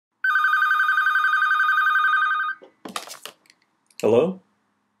Hello?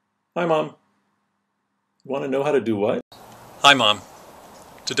 Hi, Mom. Want to know how to do what? Hi, Mom.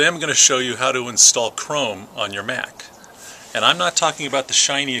 Today I'm going to show you how to install Chrome on your Mac. And I'm not talking about the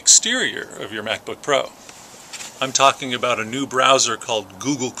shiny exterior of your MacBook Pro. I'm talking about a new browser called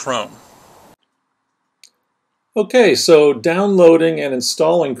Google Chrome. Okay, so downloading and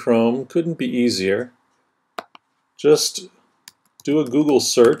installing Chrome couldn't be easier. Just do a Google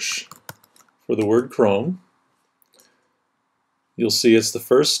search for the word Chrome. You'll see it's the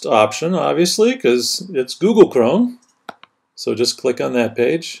first option, obviously, because it's Google Chrome. So just click on that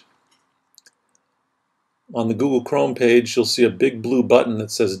page. On the Google Chrome page, you'll see a big blue button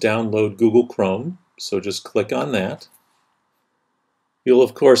that says Download Google Chrome. So just click on that. You'll,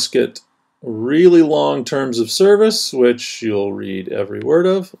 of course, get really long terms of service, which you'll read every word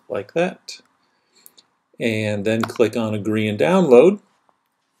of, like that. And then click on Agree and Download.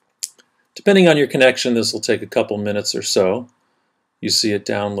 Depending on your connection, this will take a couple minutes or so. You see it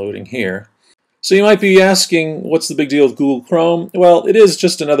downloading here. So you might be asking, what's the big deal with Google Chrome? Well, it is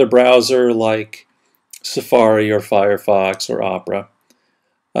just another browser like Safari or Firefox or Opera.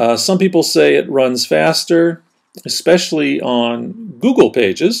 Some people say it runs faster, especially on Google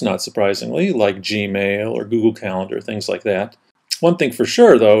pages, not surprisingly, like Gmail or Google Calendar, things like that. One thing for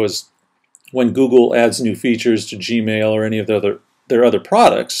sure, though, is when Google adds new features to Gmail or any of their other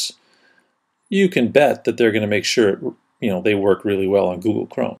products, you can bet that they're going to make sure they work really well on Google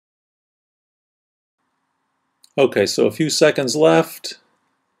Chrome. Okay, so a few seconds left.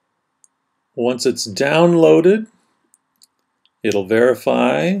 Once it's downloaded, it'll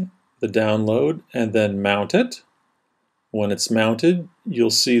verify the download and then mount it. When it's mounted, you'll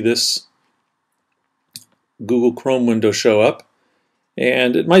see this Google Chrome window show up.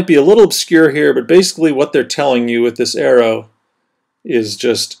 And it might be a little obscure here, but basically what they're telling you with this arrow is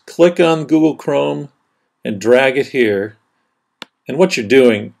just click on Google Chrome and drag it here. And what you're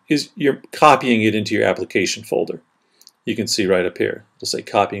doing is you're copying it into your application folder. You can see right up here. It'll say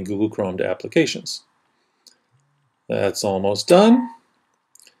copying Google Chrome to applications. That's almost done.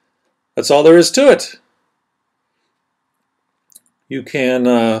 That's all there is to it. You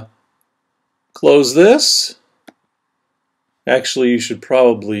can close this. Actually, you should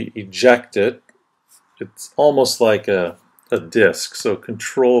probably eject it. It's almost like a disk. So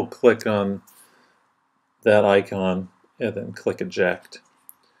Control click on that icon and then click eject.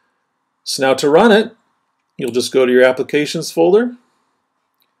 So now to run it, you'll just go to your applications folder.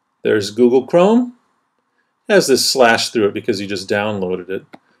 There's Google Chrome. It has this slash through it because you just downloaded it.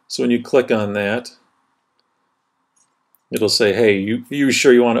 So when you click on that, it'll say, hey, you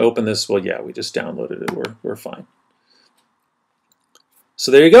sure you want to open this? Well, yeah, we just downloaded it. We're fine.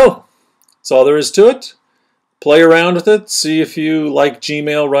 So there you go. That's all there is to it. Play around with it. See if you like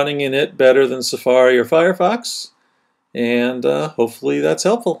Gmail running in it better than Safari or Firefox. And hopefully that's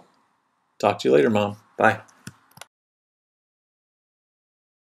helpful. Talk to you later, Mom. Bye.